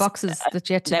some boxes that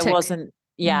you had to tick.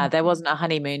 There wasn't a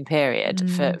honeymoon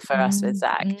period for us with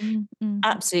Zach.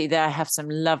 Absolutely. I have some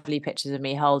lovely pictures of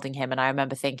me holding him. And I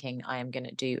remember thinking, I am going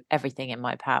to do everything in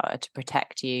my power to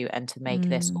protect you and to make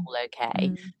this all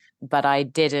okay. But I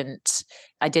didn't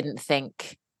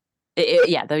think,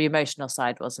 the emotional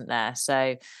side wasn't there.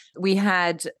 So we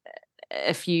had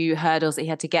a few hurdles that he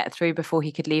had to get through before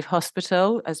he could leave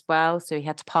hospital as well. So he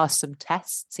had to pass some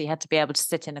tests. He had to be able to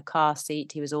sit in a car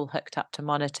seat. He was all hooked up to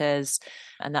monitors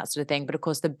and that sort of thing. But of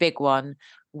course, the big one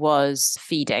was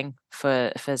feeding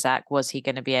for Zach. Was he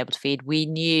going to be able to feed? We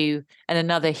knew, and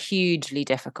another hugely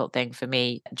difficult thing for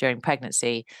me during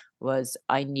pregnancy was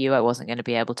I knew I wasn't going to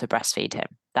be able to breastfeed him.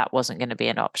 That wasn't going to be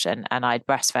an option. And I'd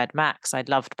breastfed Max. I'd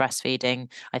loved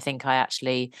breastfeeding. I think I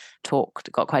actually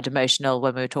got quite emotional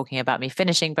when we were talking about me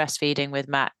finishing breastfeeding with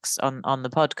Max on the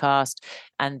podcast.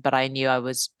 But I knew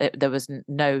there was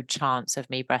no chance of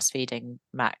me breastfeeding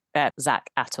Zach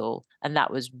at all. And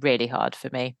that was really hard for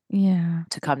me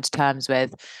to come to terms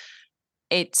with.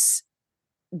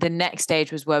 The next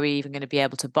stage was, were we even going to be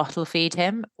able to bottle feed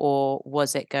him, or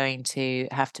was it going to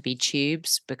have to be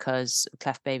tubes, because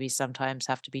cleft babies sometimes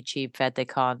have to be tube fed. They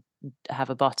can't have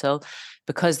a bottle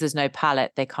because there's no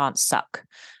palate. They can't suck.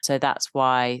 So that's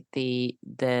why the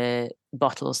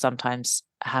bottles sometimes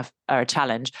are a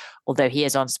challenge, although he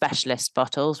is on specialist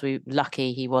bottles.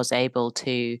 Lucky he was able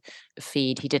to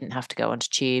feed. He didn't have to go onto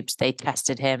tubes. They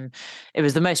tested him. It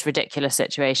was the most ridiculous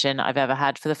situation I've ever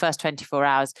had. For the first 24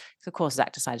 hours, of course,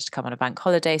 Zach decided to come on a bank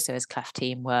holiday, so his cleft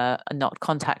team were not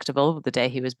contactable the day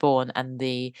he was born, and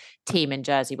the team in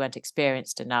Jersey weren't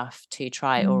experienced enough to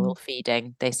try oral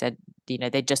feeding. They said,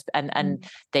 they just and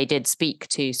they did speak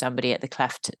to somebody at the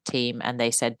cleft team, and they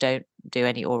said, don't do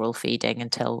any oral feeding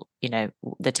until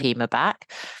the team are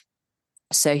back.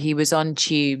 So he was on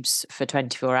tubes for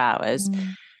 24 hours.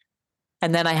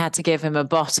 And then I had to give him a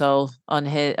bottle on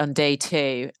day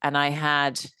 2, and I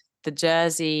had the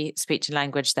Jersey speech and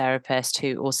language therapist,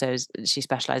 who also she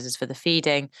specializes for the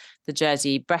feeding, the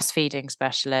Jersey breastfeeding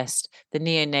specialist, the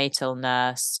neonatal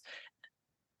nurse,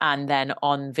 and then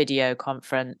on video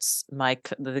conference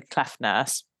the cleft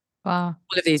nurse. Wow.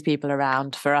 All of these people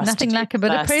around for us. Nothing like a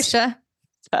bit of pressure.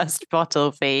 First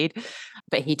bottle feed.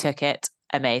 But he took it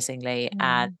amazingly,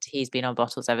 and he's been on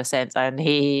bottles ever since. And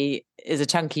he is a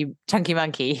chunky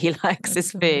monkey. He likes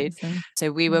his food. Amazing.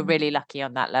 So we were really lucky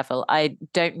on that level. I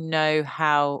don't know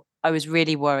how I was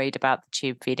really worried about the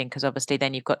tube feeding, because obviously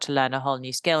then you've got to learn a whole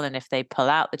new skill. And if they pull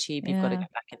out the tube, you've got to go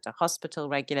back into hospital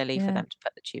regularly for them to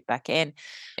put the tube back in.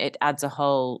 It adds a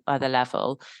whole other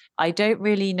level. I don't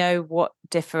really know what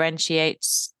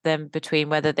differentiates them between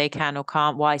whether they can or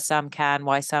can't, why some can,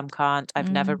 why some can't.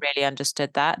 I've never really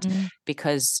understood that,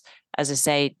 because as I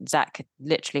say, Zach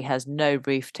literally has no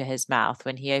roof to his mouth.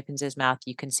 When he opens his mouth,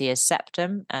 you can see his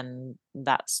septum, and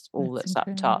that's all that's up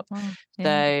top. Wow.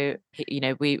 So,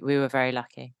 we were very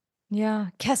lucky. Yeah.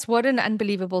 Cass, what an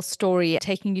unbelievable story,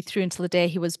 taking you through until the day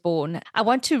he was born. I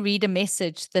want to read a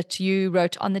message that you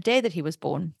wrote on the day that he was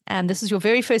born. And this is your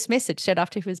very first message straight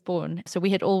after he was born. So we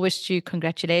had all wished you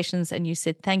congratulations, and you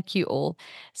said, "Thank you all.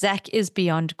 Zach is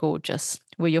beyond gorgeous,"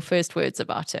 were your first words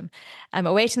about him. "I'm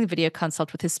awaiting the video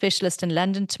consult with his specialist in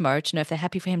London tomorrow to know if they're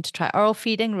happy for him to try oral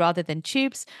feeding rather than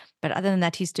tubes. But other than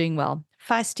that, he's doing well.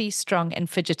 Feisty, strong, and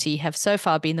fidgety have so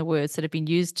far been the words that have been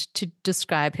used to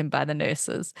describe him by the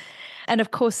nurses." And of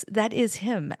course, that is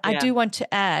him. I do want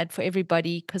to add for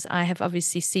everybody, because I have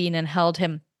obviously seen and held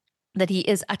him, that he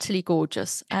is utterly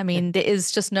gorgeous. I mean, there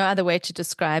is just no other way to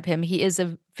describe him. He is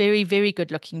a very, very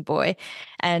good looking boy.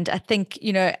 And I think,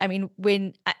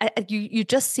 when you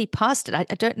just see past it, I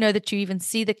don't know that you even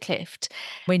see the cleft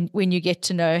when you get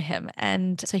to know him.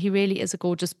 And so he really is a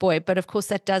gorgeous boy. But of course,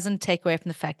 that doesn't take away from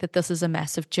the fact that this is a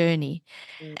massive journey.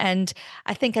 And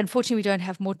I think, unfortunately, we don't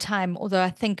have more time, although I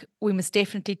think we must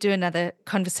definitely do another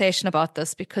conversation about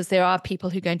this, because there are people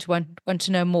who are going to want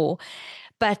to know more.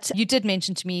 But you did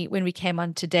mention to me when we came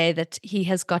on today that he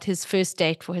has got his first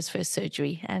date for his first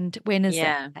surgery. And when is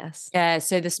that? Yeah.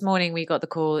 So this morning we got the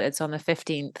call. It's on the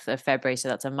 15th of February. So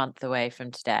that's a month away from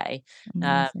today.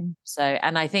 And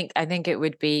I think it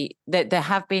would be that there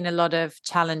have been a lot of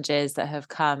challenges that have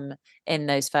come in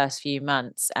those first few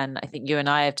months. And I think you and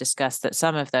I have discussed that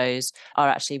some of those are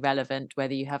actually relevant,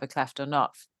 whether you have a cleft or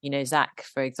not. Zach,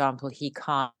 for example, he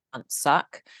can't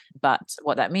suck, but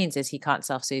what that means is he can't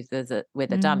self-soothe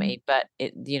with a dummy. But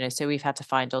so we've had to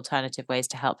find alternative ways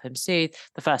to help him soothe.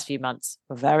 The first few months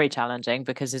were very challenging,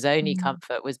 because his only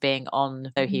comfort was being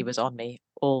on, so he was on me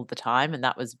all the time, and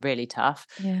that was really tough.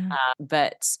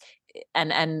 But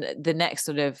the next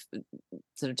sort of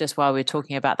just while we're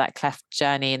talking about that cleft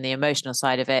journey and the emotional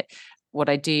side of it, what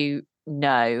I do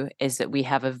know is that we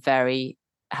have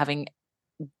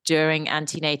during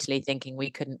antenatally thinking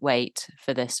we couldn't wait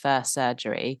for this first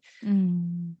surgery.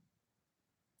 And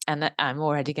that I'm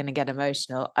already going to get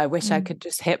emotional. I wish I could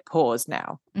just hit pause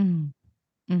now.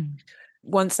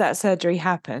 Once that surgery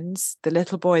happens, the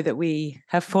little boy that we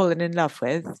have fallen in love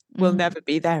with will never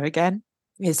be there again.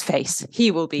 His face, he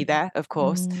will be there, of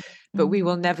course, but we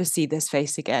will never see this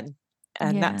face again.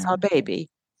 And that's our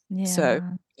baby. So,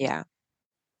 yeah.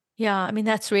 I mean,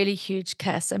 that's really huge,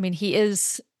 Cass. I mean, he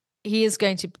is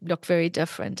going to look very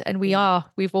different. And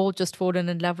we've all just fallen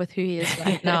in love with who he is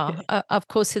right now. Of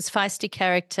course, his feisty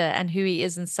character and who he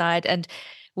is inside. And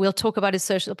we'll talk about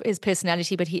his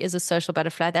personality, but he is a social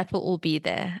butterfly. That will all be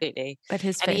there. Absolutely. But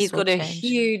his face and he's got a change.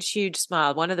 huge, huge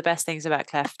smile. One of the best things about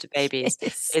cleft babies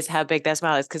is how big their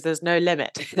smile is, because there's no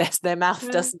limit. Their mouth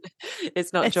doesn't,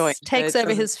 it's not joined. It takes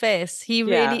over his face. He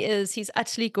really is. He's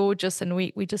utterly gorgeous, and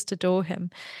we just adore him.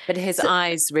 But his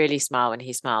eyes really smile when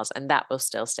he smiles, and that will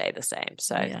still stay the same.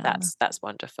 So that's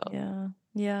wonderful.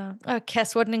 Yeah. Oh,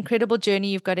 Cass, what an incredible journey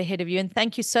you've got ahead of you. And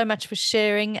thank you so much for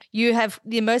sharing. You have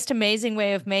the most amazing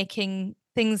way of making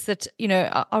things that,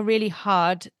 are really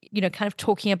hard, kind of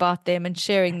talking about them and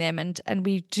sharing them. And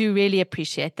we do really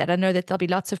appreciate that. I know that there'll be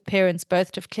lots of parents,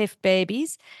 both of cleft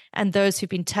babies and those who've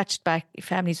been touched by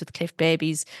families with cleft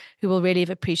babies, who will really have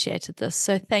appreciated this.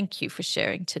 So thank you for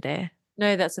sharing today.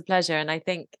 No, that's a pleasure. And I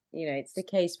think, it's the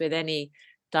case with any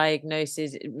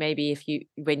diagnosis. Maybe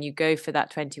when you go for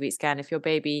that 20-week scan, if your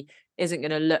baby isn't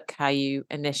going to look how you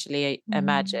initially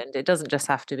imagined, it doesn't just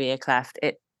have to be a cleft.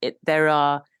 There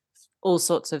are all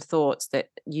sorts of thoughts that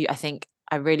I think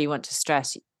I really want to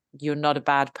stress. You're not a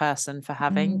bad person for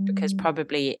having, because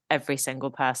probably every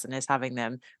single person is having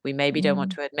them. We maybe don't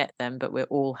want to admit them, but we're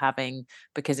all having,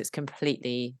 because it's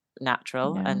completely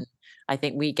natural. And I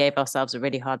think we gave ourselves a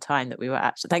really hard time that we were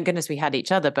actually, thank goodness we had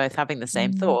each other both having the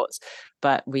same thoughts,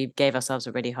 but we gave ourselves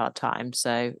a really hard time.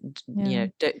 So,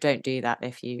 don't do that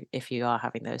if you are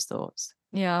having those thoughts.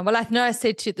 Yeah, well, I know I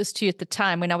said this to you at the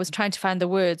time when I was trying to find the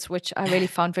words, which I really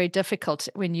found very difficult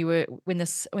when you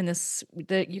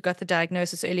got the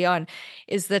diagnosis early on,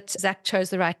 is that Zach chose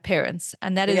the right parents,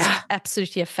 and that is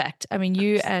absolutely a fact. I mean,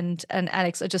 you and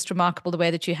Alex are just remarkable the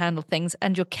way that you handle things,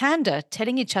 and your candor,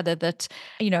 telling each other that,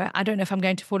 I don't know if I'm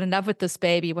going to fall in love with this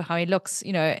baby or how he looks,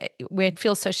 where it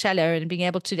feels so shallow, and being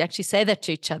able to actually say that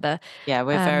to each other. Yeah,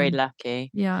 we're very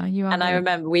lucky. Yeah, you are. And I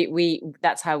remember we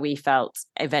that's how we felt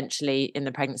eventually in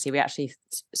the pregnancy. We actually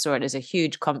saw it as a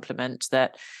huge compliment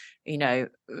that, however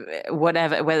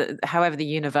the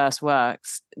universe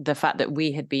works, the fact that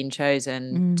we had been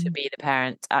chosen to be the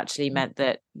parents actually meant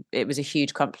that it was a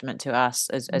huge compliment to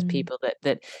us as people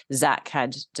that Zach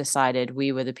had decided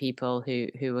we were the people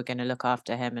who were going to look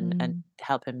after him and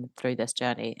help him through this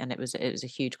journey. And it was a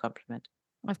huge compliment.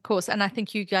 Of course. And I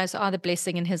think you guys are the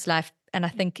blessing in his life. And I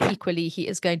think equally he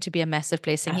is going to be a massive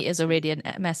blessing. Absolutely. He is already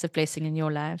a massive blessing in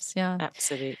your lives. Yeah.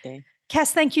 Absolutely.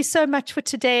 Cass, thank you so much for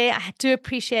today. I do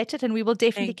appreciate it. And we will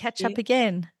definitely catch up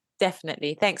again.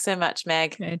 Definitely. Thanks so much,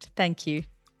 Meg. Good. Thank you.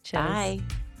 Cheers. Bye.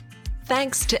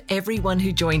 Thanks to everyone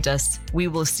who joined us. We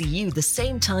will see you the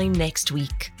same time next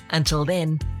week. Until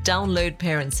then, download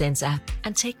Parent Sense app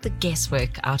and take the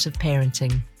guesswork out of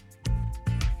parenting.